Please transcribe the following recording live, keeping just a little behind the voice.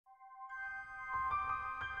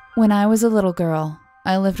When I was a little girl,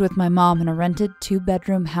 I lived with my mom in a rented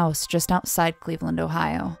 2-bedroom house just outside Cleveland,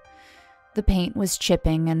 Ohio. The paint was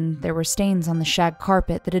chipping and there were stains on the shag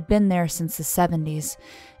carpet that had been there since the 70s,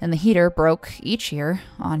 and the heater broke each year,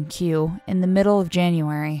 on cue, in the middle of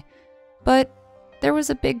January. But there was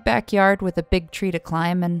a big backyard with a big tree to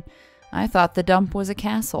climb, and I thought the dump was a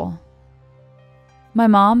castle. My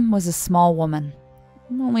mom was a small woman,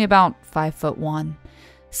 only about 5'1",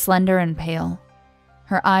 slender and pale.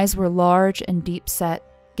 Her eyes were large and deep-set,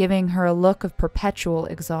 giving her a look of perpetual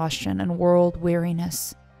exhaustion and world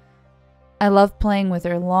weariness. I loved playing with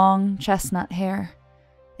her long, chestnut hair.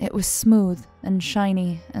 It was smooth and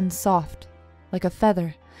shiny and soft, like a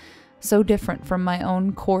feather, so different from my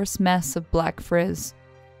own coarse mess of black frizz.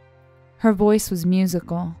 Her voice was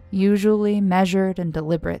musical, usually measured and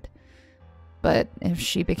deliberate. But if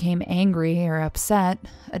she became angry or upset,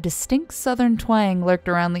 a distinct southern twang lurked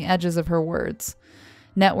around the edges of her words.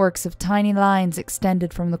 Networks of tiny lines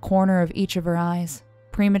extended from the corner of each of her eyes,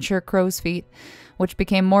 premature crow's feet, which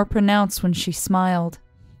became more pronounced when she smiled.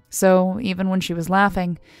 So even when she was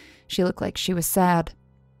laughing, she looked like she was sad.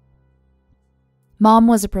 Mom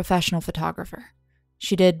was a professional photographer.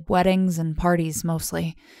 She did weddings and parties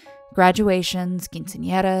mostly. Graduations,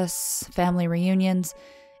 quinceañeras, family reunions,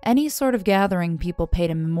 any sort of gathering people paid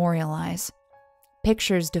to memorialize.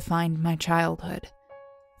 Pictures defined my childhood.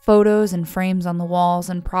 Photos and frames on the walls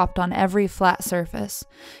and propped on every flat surface,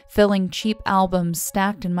 filling cheap albums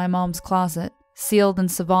stacked in my mom's closet, sealed in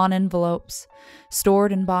Savon envelopes,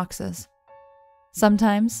 stored in boxes.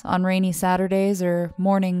 Sometimes, on rainy Saturdays or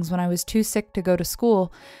mornings when I was too sick to go to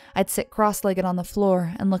school, I'd sit cross-legged on the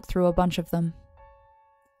floor and look through a bunch of them,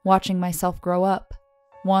 watching myself grow up,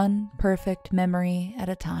 one perfect memory at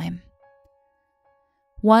a time.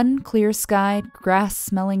 One clear-skied,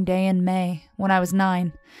 grass-smelling day in May, when I was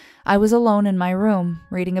 9, I was alone in my room,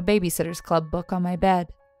 reading a Babysitter's Club book on my bed.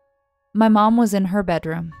 My mom was in her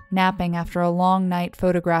bedroom, napping after a long night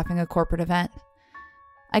photographing a corporate event.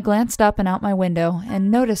 I glanced up and out my window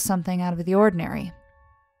and noticed something out of the ordinary.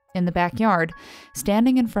 In the backyard,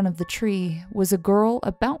 standing in front of the tree, was a girl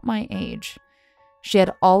about my age. She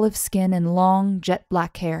had olive skin and long,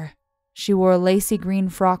 jet-black hair. She wore a lacy green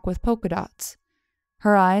frock with polka dots.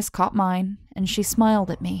 Her eyes caught mine, and she smiled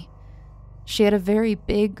at me. She had a very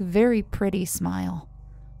big, very pretty smile.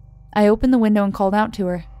 I opened the window and called out to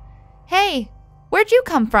her, "Hey, where'd you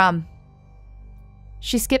come from?"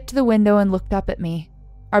 She skipped to the window and looked up at me.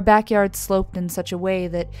 Our backyard sloped in such a way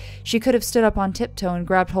that she could have stood up on tiptoe and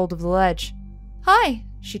grabbed hold of the ledge. "Hi,"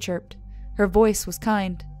 she chirped. Her voice was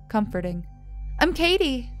kind, comforting. "I'm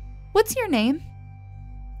Katie. What's your name?"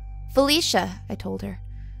 "Felicia," I told her.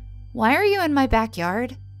 "Why are you in my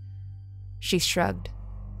backyard?" She shrugged.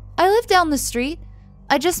 "I live down the street.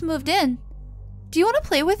 I just moved in. Do you want to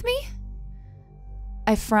play with me?"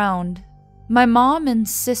 I frowned. My mom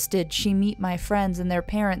insisted she meet my friends and their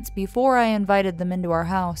parents before I invited them into our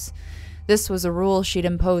house. This was a rule she'd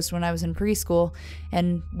imposed when I was in preschool,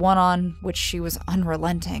 and one on which she was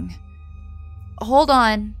unrelenting. "Hold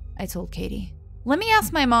on," I told Katie. "Let me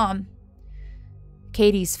ask my mom."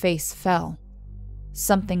 Katie's face fell.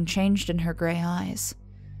 Something changed in her gray eyes.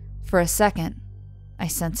 For a second, I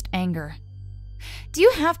sensed anger. "Do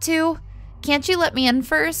you have to? Can't you let me in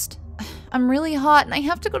first? I'm really hot and I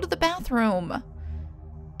have to go to the bathroom."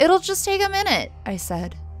 "It'll just take a minute," I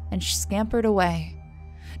said, and she scampered away.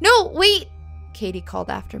 "No, wait!" Katie called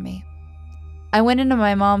after me. I went into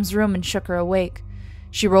my mom's room and shook her awake.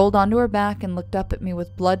 She rolled onto her back and looked up at me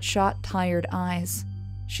with bloodshot, tired eyes.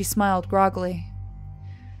 She smiled groggily.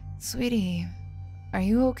 "Sweetie, are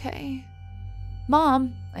you okay?"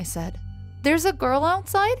 "Mom," I said, "there's a girl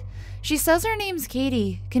outside. She says her name's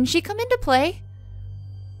Katie. Can she come in to play?"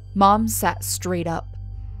 Mom sat straight up.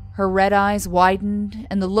 Her red eyes widened,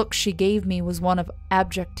 and the look she gave me was one of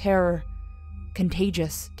abject terror.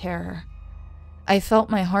 Contagious terror. I felt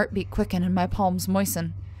my heartbeat quicken and my palms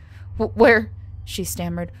moisten. "Where?" she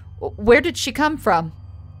stammered. "Where did she come from?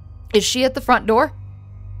 Is she at the front door?"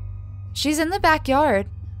 "She's in the backyard,"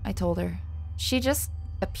 I told her. "She just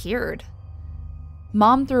appeared."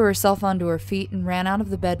 Mom threw herself onto her feet and ran out of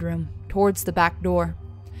the bedroom, towards the back door.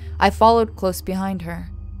 I followed close behind her.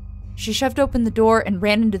 She shoved open the door and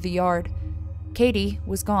ran into the yard. Katie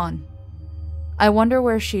was gone. I wonder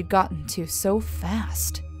where she'd gotten to so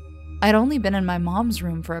fast. I'd only been in my mom's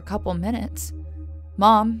room for a couple minutes.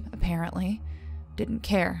 Mom, apparently, didn't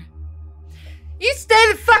care. "You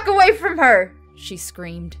stay the fuck away from her!" she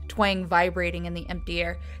screamed, twang vibrating in the empty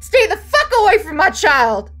air. "Stay the fuck away from my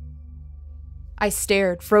child!" I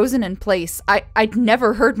stared, frozen in place. I'd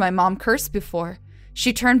never heard my mom curse before.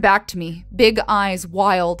 She turned back to me, big eyes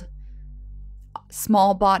wild,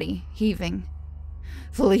 small body heaving.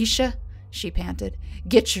 "Felicia," she panted,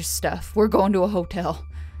 "get your stuff. We're going to a hotel."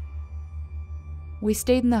 We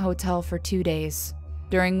stayed in the hotel for 2 days,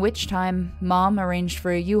 during which time Mom arranged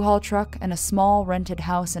for a U-Haul truck and a small rented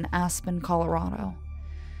house in Aspen, Colorado.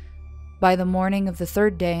 By the morning of the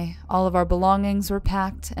 3rd day, all of our belongings were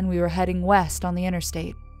packed and we were heading west on the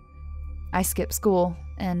interstate. I skipped school,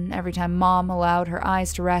 and every time Mom allowed her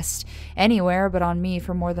eyes to rest anywhere but on me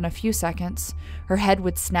for more than a few seconds, her head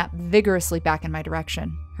would snap vigorously back in my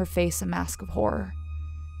direction, her face a mask of horror.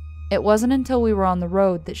 It wasn't until we were on the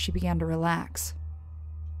road that she began to relax.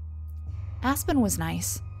 Aspen was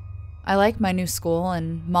nice. I liked my new school,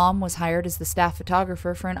 and Mom was hired as the staff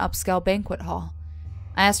photographer for an upscale banquet hall.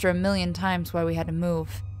 I asked her a million times why we had to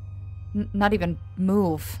move. Not even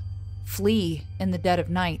move. Flee in the dead of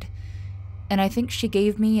night. And I think she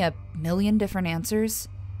gave me a million different answers.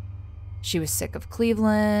 She was sick of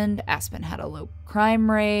Cleveland, Aspen had a low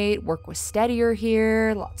crime rate, work was steadier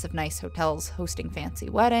here, lots of nice hotels hosting fancy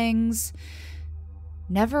weddings.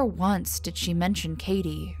 Never once did she mention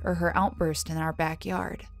Katie or her outburst in our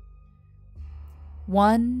backyard.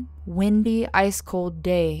 One windy, ice-cold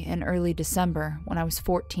day in early December, when I was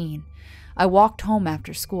 14, I walked home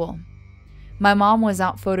after school. My mom was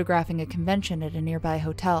out photographing a convention at a nearby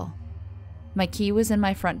hotel. My key was in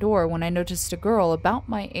my front door when I noticed a girl about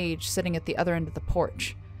my age sitting at the other end of the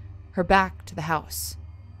porch, her back to the house.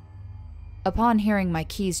 Upon hearing my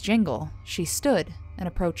keys jingle, she stood and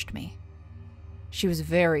approached me. She was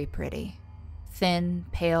very pretty, thin,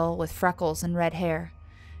 pale, with freckles and red hair.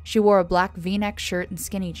 She wore a black V-neck shirt and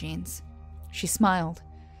skinny jeans. She smiled.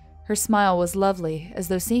 Her smile was lovely, as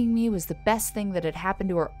though seeing me was the best thing that had happened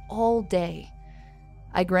to her all day.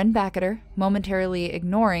 I grinned back at her, momentarily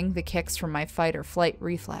ignoring the kicks from my fight-or-flight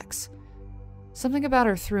reflex. Something about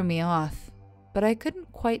her threw me off, but I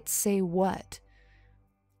couldn't quite say what.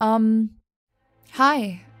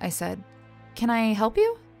 Hi, I said. Can I help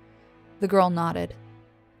you? The girl nodded.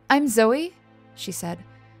 I'm Zoe, she said.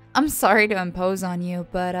 I'm sorry to impose on you,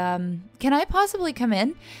 but, can I possibly come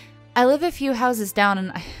in? I live a few houses down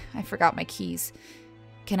and I forgot my keys.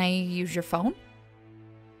 Can I use your phone?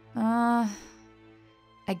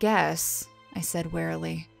 I guess, I said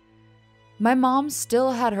warily. My mom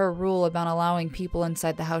still had her rule about allowing people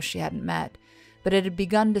inside the house she hadn't met, but it had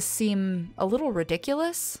begun to seem a little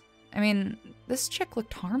ridiculous. I mean, this chick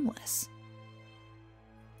looked harmless.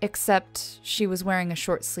 Except she was wearing a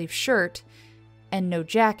short-sleeved shirt and no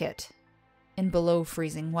jacket in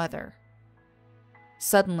below-freezing weather.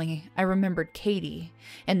 Suddenly, I remembered Katie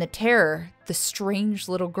and the terror the strange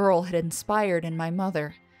little girl had inspired in my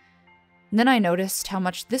mother. Then I noticed how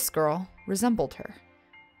much this girl resembled her.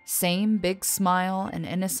 Same big smile and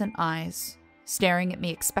innocent eyes, staring at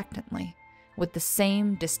me expectantly, with the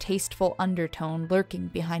same distasteful undertone lurking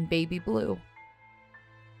behind baby blue.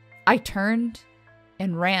 I turned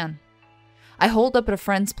and ran. I holed up at a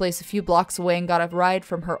friend's place a few blocks away and got a ride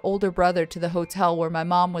from her older brother to the hotel where my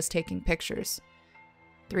mom was taking pictures.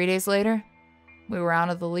 3 days later, we were out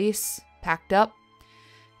of the lease, packed up,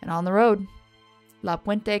 and on the road. La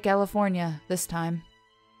Puente, California, this time.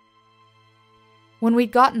 When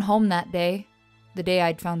we'd gotten home that day, the day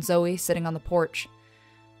I'd found Zoe sitting on the porch,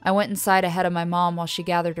 I went inside ahead of my mom while she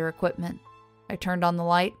gathered her equipment. I turned on the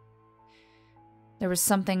light. There was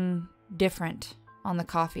something different on the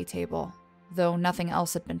coffee table, though nothing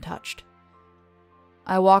else had been touched.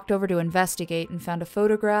 I walked over to investigate and found a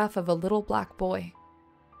photograph of a little black boy.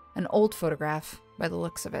 An old photograph, by the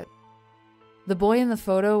looks of it. The boy in the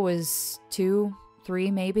photo was 2,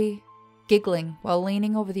 3 maybe, giggling while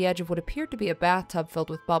leaning over the edge of what appeared to be a bathtub filled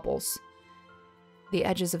with bubbles. The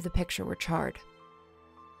edges of the picture were charred.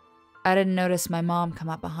 I didn't notice my mom come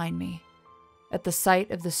up behind me. At the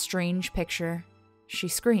sight of the strange picture, she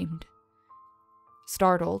screamed.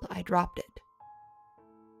 Startled, I dropped it.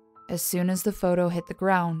 As soon as the photo hit the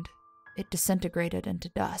ground, it disintegrated into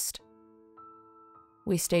dust.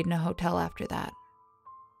 We stayed in a hotel after that.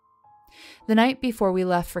 The night before we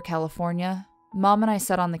left for California, Mom and I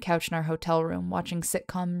sat on the couch in our hotel room watching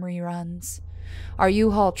sitcom reruns. Our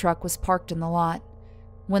U-Haul truck was parked in the lot.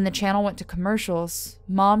 When the channel went to commercials,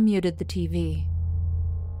 Mom muted the TV.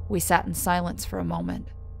 We sat in silence for a moment.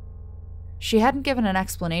 She hadn't given an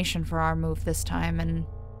explanation for our move this time, and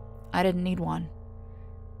I didn't need one.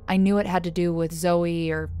 I knew it had to do with Zoe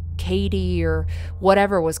or Katie or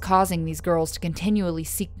whatever was causing these girls to continually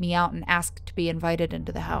seek me out and ask to be invited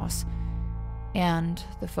into the house. And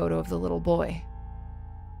the photo of the little boy.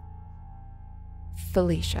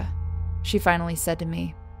 Felicia, she finally said to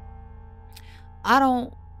me, I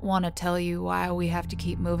don't want to tell you why we have to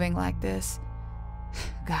keep moving like this.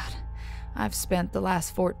 God, I've spent the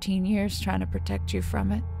last 14 years trying to protect you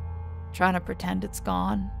from it, trying to pretend it's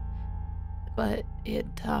gone. But it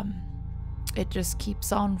just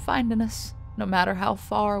keeps on finding us, no matter how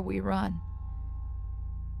far we run.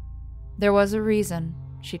 There was a reason,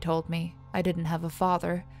 she told me, I didn't have a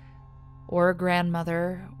father, or a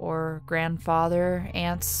grandmother, or grandfather,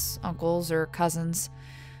 aunts, uncles, or cousins.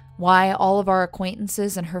 Why all of our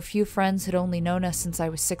acquaintances and her few friends had only known us since I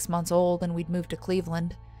was 6 months old and we'd moved to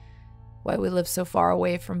Cleveland. Why we lived so far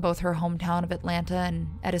away from both her hometown of Atlanta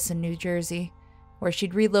and Edison, New Jersey, where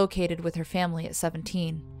she'd relocated with her family at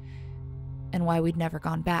 17, and why we'd never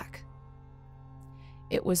gone back.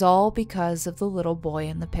 It was all because of the little boy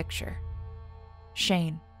in the picture.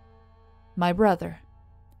 Shane, my brother,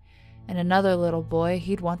 and another little boy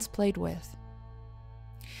he'd once played with.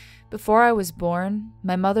 Before I was born,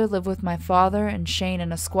 my mother lived with my father and Shane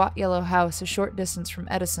in a squat yellow house a short distance from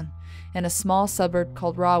Edison, in a small suburb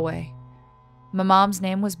called Rahway. My mom's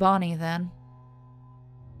name was Bonnie then.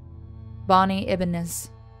 Bonnie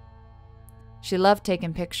Ibanez. She loved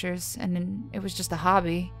taking pictures, and it was just a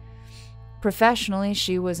hobby. Professionally,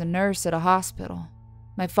 she was a nurse at a hospital.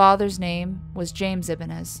 My father's name was James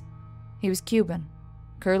Ibanez. He was Cuban,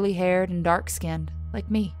 curly-haired and dark-skinned, like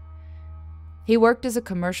me. He worked as a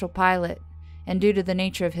commercial pilot, and due to the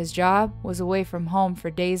nature of his job, was away from home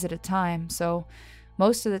for days at a time, so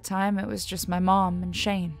most of the time it was just my mom and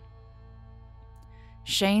Shane.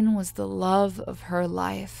 Shane was the love of her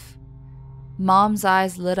life. Mom's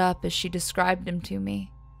eyes lit up as she described him to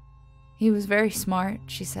me. He was very smart,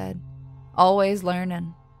 she said. Always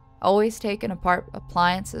learning. Always taking apart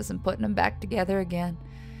appliances and putting them back together again.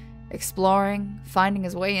 Exploring, finding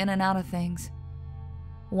his way in and out of things.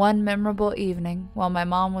 One memorable evening, while my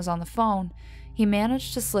mom was on the phone, he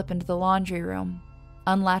managed to slip into the laundry room,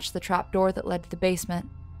 unlatch the trapdoor that led to the basement,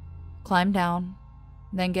 climb down,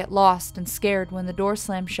 then get lost and scared when the door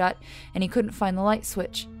slammed shut and he couldn't find the light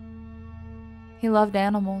switch. He loved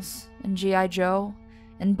animals and G.I. Joe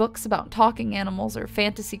and books about talking animals or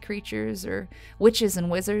fantasy creatures or witches and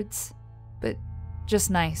wizards, but just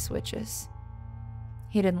nice witches.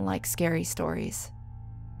 He didn't like scary stories.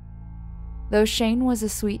 Though Shane was a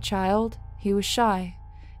sweet child, he was shy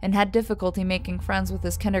and had difficulty making friends with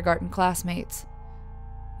his kindergarten classmates.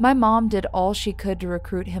 My mom did all she could to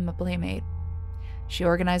recruit him a playmate. She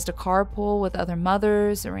organized a carpool with other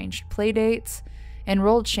mothers, arranged playdates,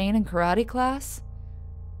 enrolled Shane in karate class.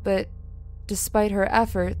 But despite her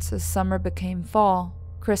efforts, as summer became fall,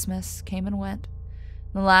 Christmas came and went.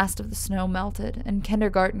 The last of the snow melted, and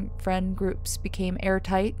kindergarten friend groups became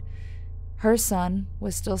airtight. Her son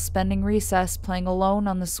was still spending recess playing alone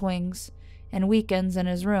on the swings and weekends in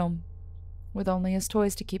his room, with only his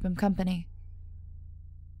toys to keep him company.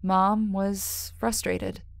 Mom was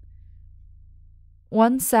frustrated.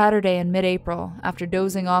 One Saturday in mid-April, after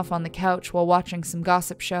dozing off on the couch while watching some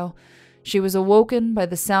gossip show, she was awoken by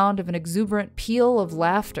the sound of an exuberant peal of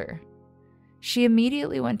laughter. She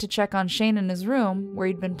immediately went to check on Shane in his room, where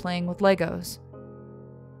he'd been playing with Legos.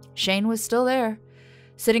 Shane was still there,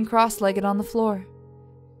 sitting cross-legged on the floor.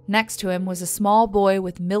 Next to him was a small boy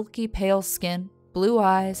with milky pale skin, blue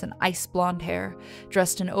eyes, and ice-blonde hair,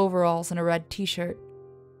 dressed in overalls and a red t-shirt.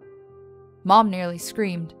 Mom nearly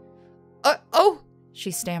screamed. Oh,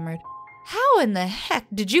 she stammered. How in the heck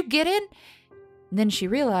did you get in? Then she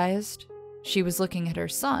realized she was looking at her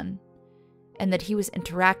son, and that he was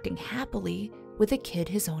interacting happily with a kid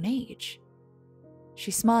his own age. She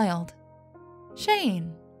smiled.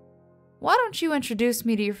 Shane, why don't you introduce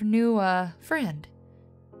me to your new, friend?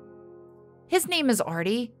 His name is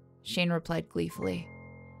Artie, Shane replied gleefully.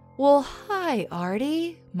 Well, hi,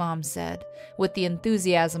 Artie, Mom said, with the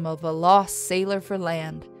enthusiasm of a lost sailor for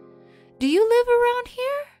land. Do you live around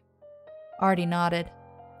here? Artie nodded.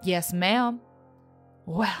 Yes, ma'am.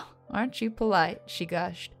 Well, aren't you polite, she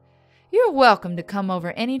gushed. You're welcome to come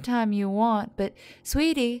over any time you want, but,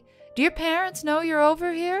 sweetie, do your parents know you're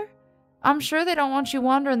over here? I'm sure they don't want you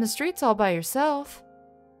wandering the streets all by yourself.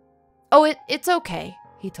 Oh, it's okay,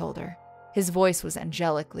 he told her. His voice was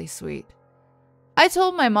angelically sweet. I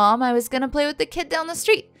told my mom I was going to play with the kid down the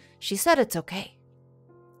street. She said it's okay.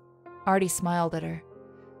 Artie smiled at her.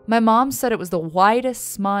 My mom said it was the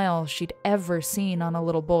widest smile she'd ever seen on a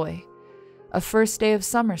little boy. A first day of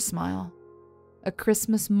summer smile. A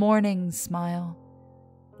Christmas morning smile.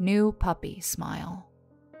 New puppy smile.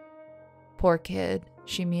 Poor kid,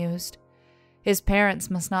 she mused. His parents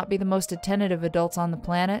must not be the most attentive adults on the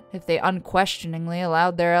planet if they unquestioningly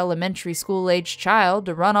allowed their elementary school-aged child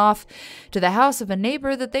to run off to the house of a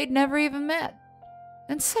neighbor that they'd never even met.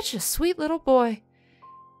 And such a sweet little boy.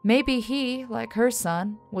 Maybe he, like her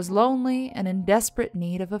son, was lonely and in desperate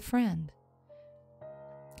need of a friend.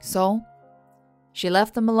 So, she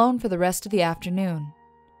left them alone for the rest of the afternoon.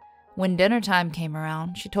 When dinner time came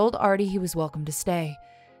around, she told Artie he was welcome to stay,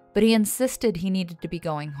 but he insisted he needed to be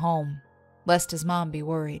going home, lest his mom be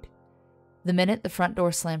worried. The minute the front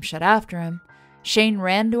door slammed shut after him, Shane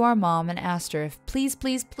ran to our mom and asked her if please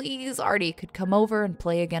Artie could come over and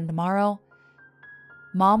play again tomorrow.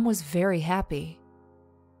 Mom was very happy.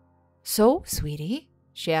 "So, sweetie,"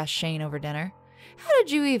 she asked Shane over dinner, "how did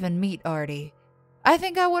you even meet Artie? I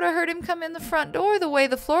think I would have heard him come in the front door the way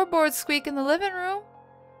the floorboards squeak in the living room."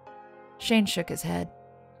 Shane shook his head.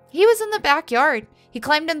 "He was in the backyard. He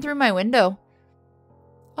climbed in through my window."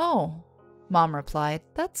 "Oh," Mom replied,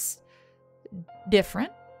 "that's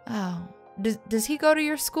different. Oh, does he go to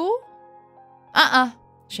your school?"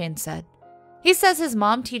 Shane said. "He says his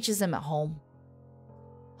mom teaches him at home."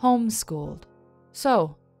 Homeschooled.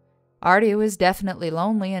 So, Artie was definitely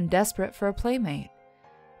lonely and desperate for a playmate.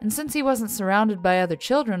 And since he wasn't surrounded by other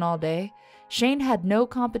children all day, Shane had no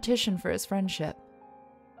competition for his friendship.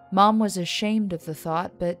 Mom was ashamed of the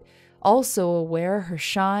thought, but also aware her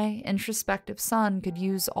shy, introspective son could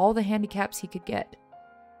use all the handicaps he could get.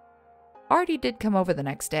 Artie did come over the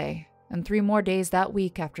next day, and 3 more days that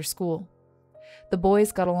week after school. The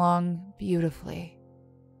boys got along beautifully.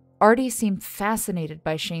 Artie seemed fascinated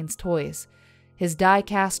by Shane's toys. His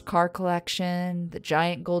die-cast car collection, the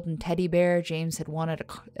giant golden teddy bear James had won at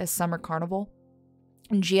a summer carnival,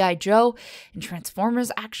 and G.I. Joe, and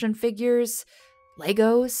Transformers action figures,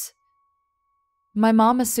 Legos. My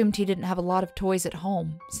mom assumed he didn't have a lot of toys at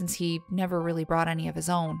home, since he never really brought any of his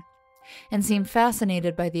own, and seemed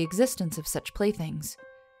fascinated by the existence of such playthings.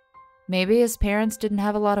 Maybe his parents didn't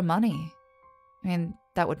have a lot of money. I mean,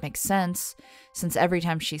 that would make sense, since every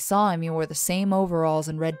time she saw him, he wore the same overalls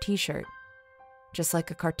and red t-shirt, just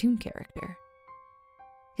like a cartoon character.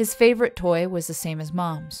 His favorite toy was the same as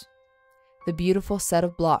Mom's, the beautiful set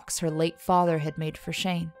of blocks her late father had made for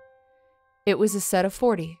Shane. It was a set of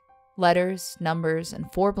 40, letters, numbers,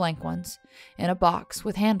 and 4 blank ones, in a box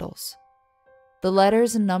with handles. The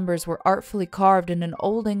letters and numbers were artfully carved in an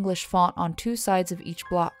Old English font on 2 sides of each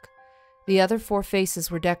block. The other 4 faces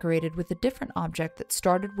were decorated with a different object that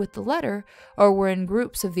started with the letter or were in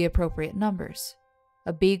groups of the appropriate numbers.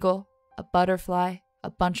 A beagle, a butterfly, a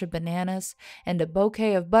bunch of bananas, and a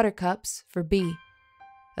bouquet of buttercups for B.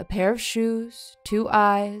 A pair of shoes, 2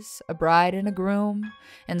 eyes, a bride and a groom,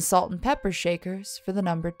 and salt and pepper shakers for the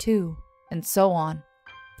number 2, and so on.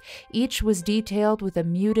 Each was detailed with a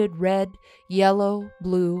muted red, yellow,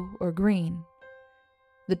 blue, or green.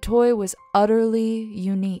 The toy was utterly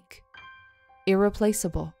unique,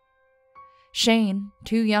 irreplaceable. Shane,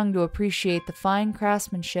 too young to appreciate the fine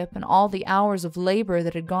craftsmanship and all the hours of labor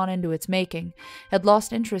that had gone into its making, had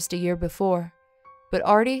lost interest a year before. But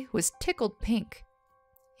Artie was tickled pink.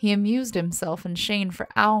 He amused himself and Shane for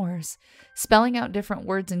hours, spelling out different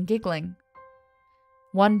words and giggling.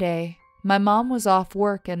 One day, my mom was off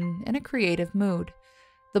work and in a creative mood.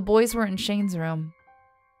 The boys were in Shane's room,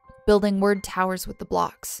 building word towers with the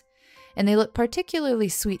blocks, and they looked particularly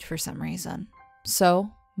sweet for some reason.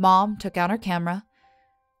 So, Mom took out her camera.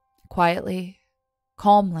 Quietly,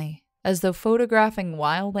 calmly, as though photographing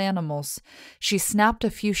wild animals, she snapped a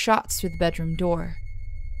few shots through the bedroom door.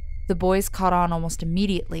 The boys caught on almost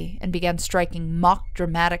immediately and began striking mock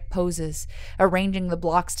dramatic poses, arranging the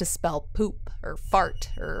blocks to spell poop or fart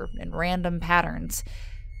or in random patterns.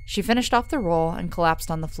 She finished off the roll and collapsed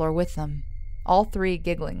on the floor with them, all 3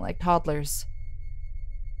 giggling like toddlers.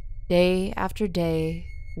 Day after day,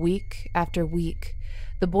 week after week,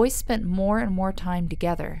 the boys spent more and more time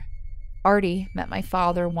together. Artie met my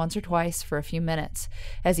father once or twice for a few minutes,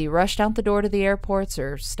 as he rushed out the door to the airports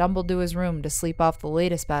or stumbled to his room to sleep off the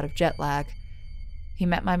latest bout of jet lag. He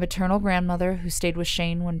met my maternal grandmother, who stayed with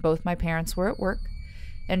Shane when both my parents were at work,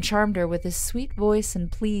 and charmed her with his sweet voice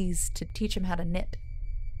and pleas to teach him how to knit.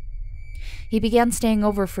 He began staying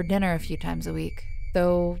over for dinner a few times a week,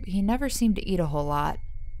 though he never seemed to eat a whole lot.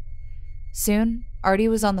 Soon, Artie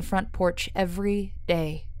was on the front porch every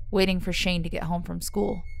day, waiting for Shane to get home from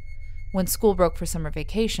school. When school broke for summer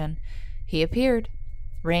vacation, he appeared,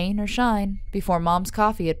 rain or shine, before Mom's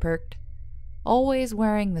coffee had perked, always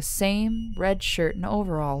wearing the same red shirt and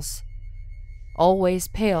overalls. Always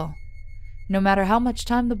pale, no matter how much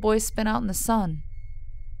time the boys spent out in the sun.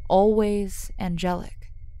 Always angelic.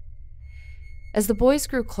 As the boys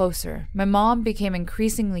grew closer, my mom became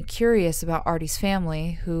increasingly curious about Artie's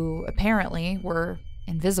family, who apparently were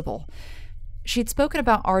invisible. She'd spoken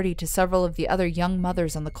about Artie to several of the other young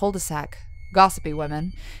mothers on the cul-de-sac, gossipy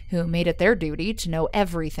women, who made it their duty to know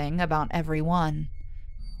everything about everyone.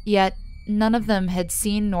 Yet none of them had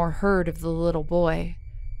seen nor heard of the little boy,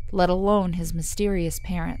 let alone his mysterious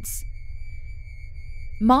parents.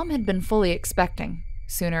 Mom had been fully expecting,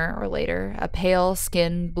 sooner or later, a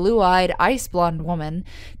pale-skinned, blue-eyed, ice-blonde woman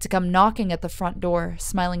to come knocking at the front door,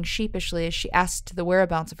 smiling sheepishly as she asked the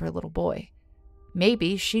whereabouts of her little boy.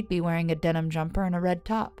 Maybe she'd be wearing a denim jumper and a red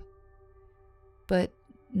top. But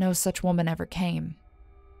no such woman ever came.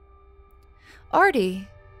 "Artie,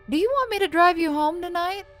 do you want me to drive you home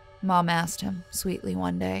tonight?" Mom asked him sweetly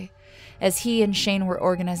one day, as he and Shane were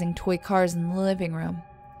organizing toy cars in the living room.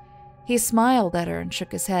 He smiled at her and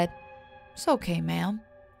shook his head. "It's okay, ma'am."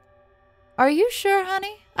 "Are you sure,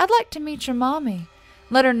 honey? I'd like to meet your mommy.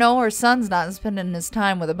 Let her know her son's not spending his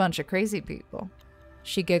time with a bunch of crazy people."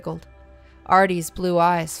 She giggled. Artie's blue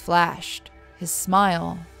eyes flashed. His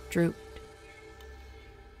smile drooped.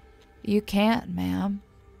 "You can't, ma'am."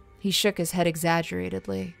 He shook his head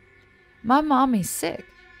exaggeratedly. "My mommy's sick,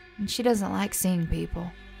 and she doesn't like seeing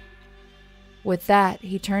people." With that,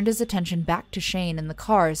 he turned his attention back to Shane in the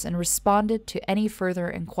cars and responded to any further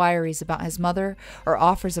inquiries about his mother or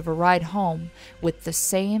offers of a ride home with the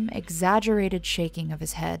same exaggerated shaking of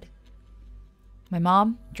his head. My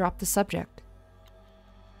mom dropped the subject.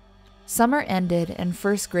 Summer ended and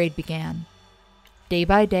first grade began. Day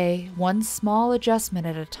by day, one small adjustment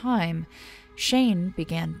at a time, Shane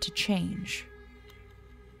began to change.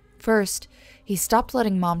 First, he stopped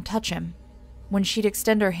letting Mom touch him. When she'd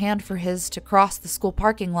extend her hand for his to cross the school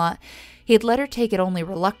parking lot, he'd let her take it only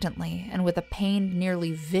reluctantly and with a pained,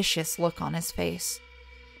 nearly vicious look on his face.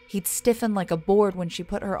 He'd stiffen like a board when she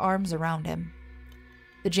put her arms around him.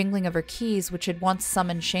 The jingling of her keys, which had once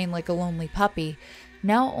summoned Shane like a lonely puppy,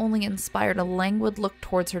 now only inspired a languid look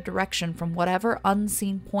towards her direction from whatever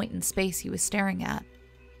unseen point in space he was staring at.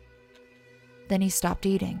 Then he stopped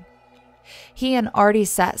eating. He and Artie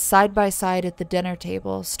sat side by side at the dinner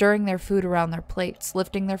table, stirring their food around their plates,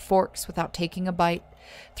 lifting their forks without taking a bite,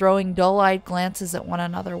 throwing dull-eyed glances at one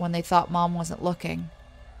another when they thought Mom wasn't looking.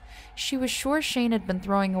 She was sure Shane had been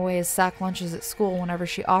throwing away his sack lunches at school whenever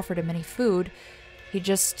she offered him any food. He'd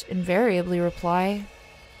just invariably reply,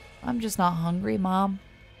 "I'm just not hungry, Mom."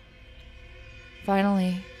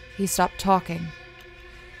 Finally, he stopped talking.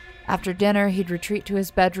 After dinner, he'd retreat to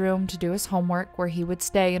his bedroom to do his homework, where he would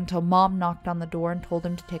stay until Mom knocked on the door and told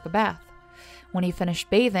him to take a bath. When he finished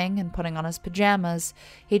bathing and putting on his pajamas,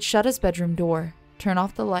 he'd shut his bedroom door, turn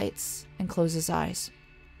off the lights, and close his eyes.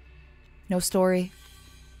 No story,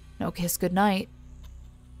 no kiss goodnight.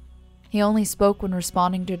 He only spoke when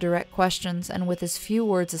responding to direct questions and with as few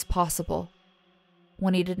words as possible.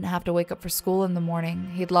 When he didn't have to wake up for school in the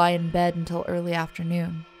morning, he'd lie in bed until early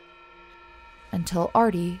afternoon. Until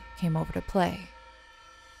Artie came over to play.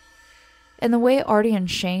 And the way Artie and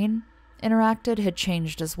Shane interacted had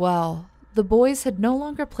changed as well. The boys had no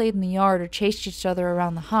longer played in the yard or chased each other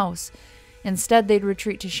around the house. Instead, they'd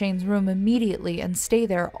retreat to Shane's room immediately and stay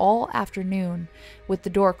there all afternoon, with the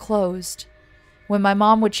door closed. When my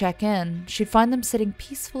mom would check in, she'd find them sitting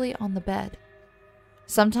peacefully on the bed.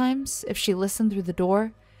 Sometimes, if she listened through the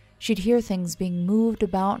door, she'd hear things being moved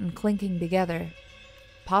about and clinking together.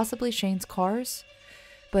 Possibly Shane's cars,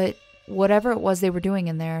 but whatever it was they were doing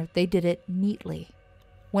in there, they did it neatly.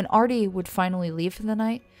 When Artie would finally leave for the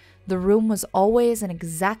night, the room was always in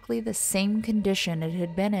exactly the same condition it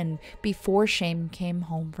had been in before Shane came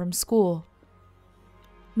home from school.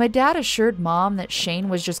 My dad assured Mom that Shane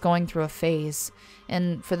was just going through a phase,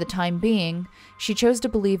 and for the time being, she chose to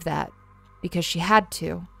believe that, because she had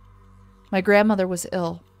to. My grandmother was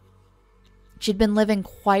ill. She'd been living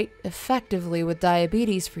quite effectively with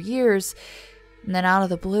diabetes for years, and then out of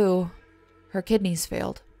the blue, her kidneys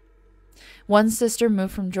failed. One sister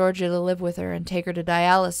moved from Georgia to live with her and take her to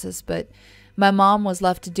dialysis, but my mom was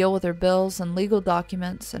left to deal with her bills and legal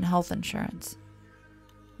documents and health insurance.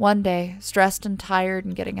 One day, stressed and tired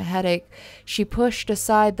and getting a headache, she pushed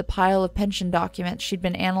aside the pile of pension documents she'd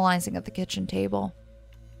been analyzing at the kitchen table.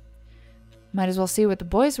 Might as well see what the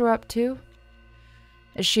boys were up to.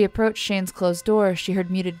 As she approached Shane's closed door, she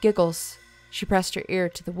heard muted giggles. She pressed her ear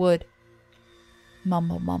to the wood.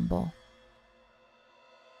 Mumble, mumble.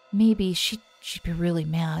 Maybe she'd be really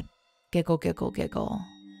mad. Giggle, giggle, giggle.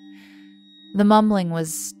 The mumbling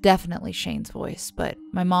was definitely Shane's voice, but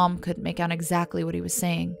my mom couldn't make out exactly what he was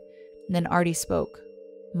saying. And then Artie spoke.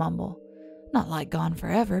 Mumble. Not like gone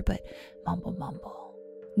forever, but mumble, mumble.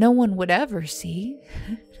 No one would ever see.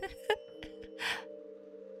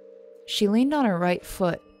 She leaned on her right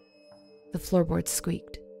foot. The floorboards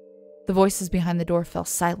squeaked. The voices behind the door fell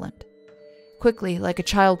silent. Quickly, like a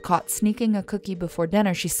child caught sneaking a cookie before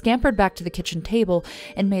dinner, she scampered back to the kitchen table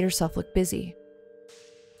and made herself look busy.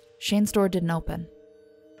 Shane's door didn't open.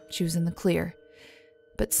 She was in the clear.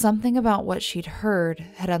 But something about what she'd heard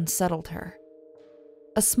had unsettled her.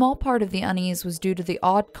 A small part of the unease was due to the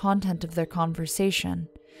odd content of their conversation.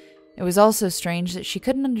 It was also strange that she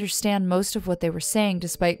couldn't understand most of what they were saying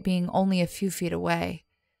despite being only a few feet away.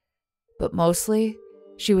 But mostly,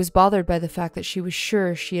 she was bothered by the fact that she was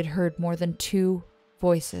sure she had heard more than 2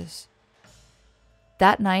 voices.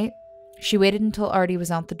 That night, she waited until Artie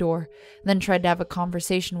was out the door, then tried to have a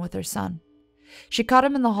conversation with her son. She caught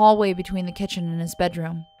him in the hallway between the kitchen and his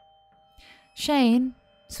bedroom. "Shane,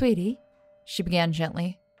 sweetie," she began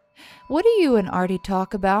gently, "what do you and Artie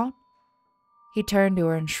talk about?" He turned to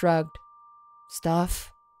her and shrugged.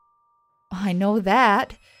 "Stuff." "I know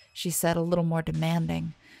that," she said, a little more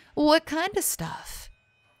demanding. "What kind of stuff?"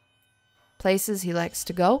 "Places he likes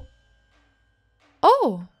to go."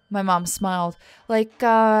 "Oh," my mom smiled, like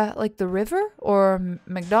the river or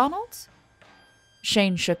McDonald's?"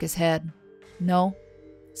 Shane shook his head. "No,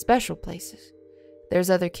 special places. There's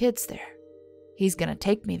other kids there. He's gonna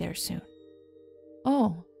take me there soon."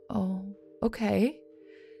 Oh, okay.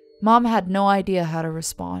 Mom had no idea how to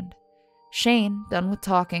respond. Shane, done with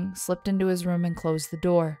talking, slipped into his room and closed the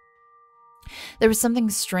door. There was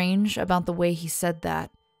something strange about the way he said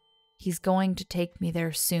that. He's going to take me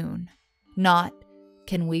there soon. Not,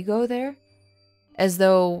 can we go there? As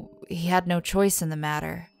though he had no choice in the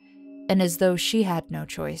matter, and as though she had no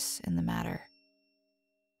choice in the matter.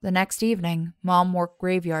 The next evening, Mom worked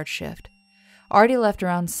graveyard shift. Artie left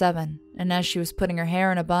around 7, and as she was putting her hair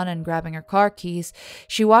in a bun and grabbing her car keys,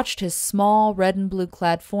 she watched his small red and blue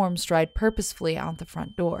clad form stride purposefully out the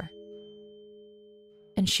front door.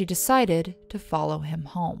 And she decided to follow him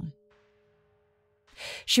home.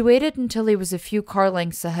 She waited until he was a few car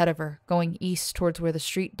lengths ahead of her, going east towards where the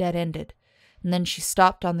street dead-ended, and then she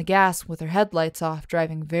stopped on the gas with her headlights off,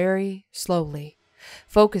 driving very slowly,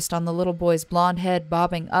 focused on the little boy's blonde head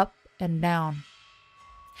bobbing up and down.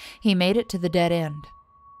 He made it to the dead end.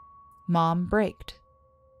 Mom braked.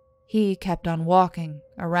 He kept on walking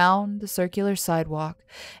around the circular sidewalk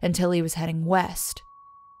until he was heading west.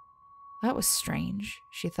 That was strange,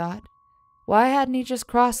 she thought. Why hadn't he just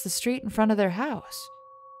crossed the street in front of their house?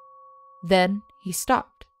 Then he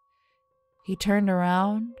stopped. He turned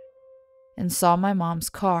around and saw my mom's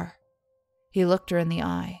car. He looked her in the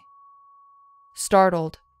eye.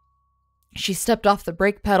 Startled, she stepped off the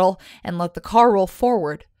brake pedal and let the car roll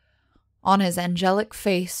forward. On his angelic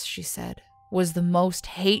face, she said, was the most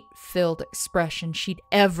hate-filled expression she'd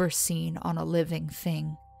ever seen on a living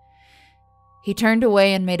thing. He turned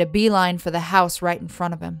away and made a beeline for the house right in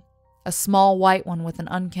front of him, a small white one with an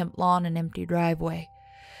unkempt lawn and empty driveway.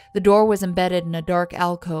 The door was embedded in a dark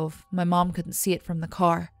alcove. My mom couldn't see it from the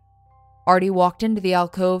car. Artie walked into the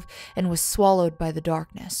alcove and was swallowed by the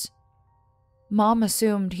darkness. Mom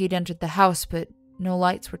assumed he'd entered the house, but no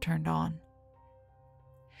lights were turned on.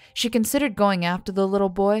 She considered going after the little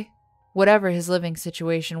boy. Whatever his living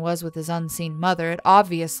situation was with his unseen mother, it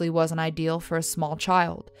obviously wasn't ideal for a small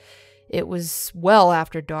child. It was well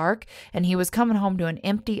after dark, and he was coming home to an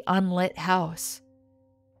empty, unlit house.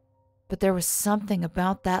 But there was something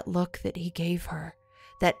about that look that he gave her,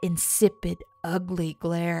 that insipid, ugly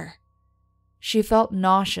glare. She felt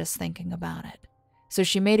nauseous thinking about it, so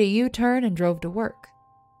she made a U-turn and drove to work.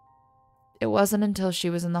 It wasn't until she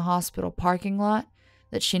was in the hospital parking lot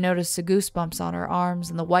that she noticed the goosebumps on her arms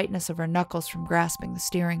and the whiteness of her knuckles from grasping the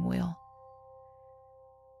steering wheel.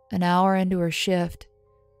 An hour into her shift,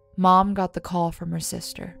 Mom got the call from her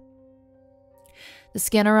sister. The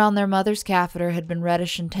skin around their mother's catheter had been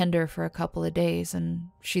reddish and tender for a couple of days, and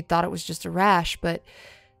she thought it was just a rash, but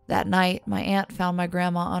that night my aunt found my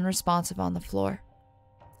grandma unresponsive on the floor.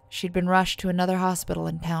 She'd been rushed to another hospital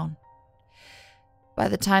in town. By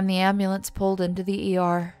the time the ambulance pulled into the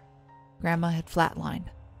ER, Grandma had flatlined.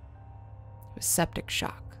 It was septic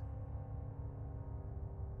shock.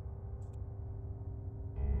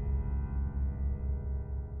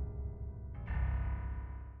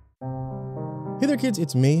 Hey there kids,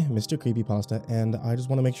 it's me, MrCreepyPasta, and I just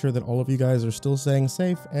want to make sure that all of you guys are still staying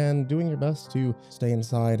safe and doing your best to stay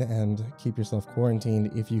inside and keep yourself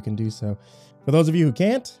quarantined if you can do so. For those of you who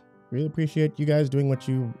can't, really appreciate you guys doing what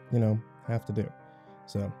you have to do.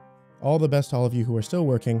 So, all the best to all of you who are still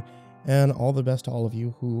working, and all the best to all of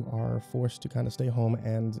you who are forced to kind of stay home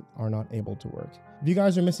and are not able to work. If you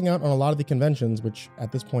guys are missing out on a lot of the conventions, which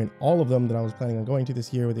at this point, all of them that I was planning on going to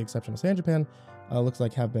this year with the exception of San Japan, looks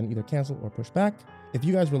like have been either canceled or pushed back. If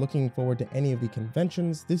you guys were looking forward to any of the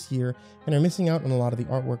conventions this year and are missing out on a lot of the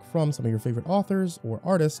artwork from some of your favorite authors or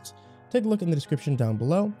artists, take a look in the description down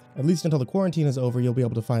below. At least until the quarantine is over, you'll be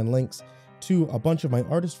able to find links to a bunch of my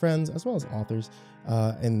artist friends as well as authors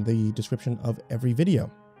in the description of every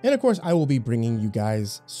video. And of course, I will be bringing you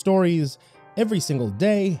guys stories every single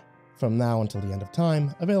day from now until the end of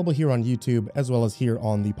time, available here on YouTube as well as here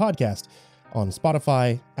on the podcast on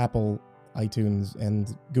Spotify, Apple, iTunes,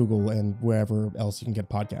 and Google, and wherever else you can get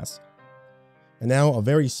podcasts. And now a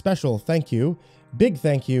very special thank you, big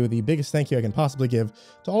thank you, the biggest thank you I can possibly give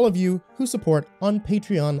to all of you who support on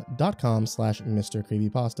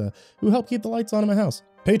patreon.com/MrCreepyPasta, who help keep the lights on in my house.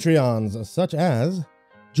 Patreons such as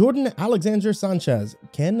Jordan Alexander Sanchez,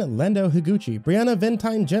 Ken Lando Higuchi, Brianna Van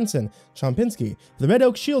Tine-Janzen, Chompski,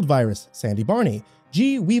 TheRedOakShieldVirus, Sindee Barney,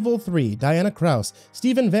 G. Weevil 3, Diana Kraus,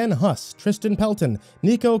 Stephen VanHuss, Tristain Pelton,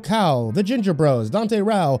 Nico, kaeo, TheGingerBroz, Dante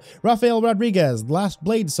Rowe, Raphael Rodriguez,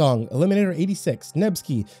 Lastbladesong, Eliminator 86,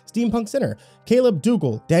 Nebsky, SteampunkSinner, Kaleb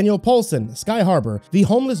Dougal, Daniel Poulsen, Sky Harbor, The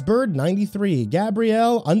Homeless Bird 93,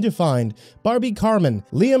 Gabrielle Undefined, Barbie Carmen,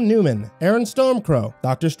 Liam Newman, Aaron Stormcrow,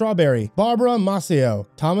 Dr. Strawberry, Barbara Masio,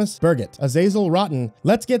 Thomas Burgett, Azazel Rotten,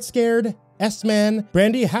 Let's Get Scared, S-Man,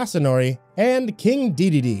 Brandy Hasanori, and King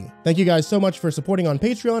DDD. Thank you guys so much for supporting on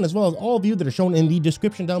Patreon, as well as all of you that are shown in the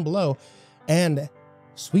description down below. And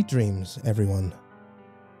sweet dreams, everyone.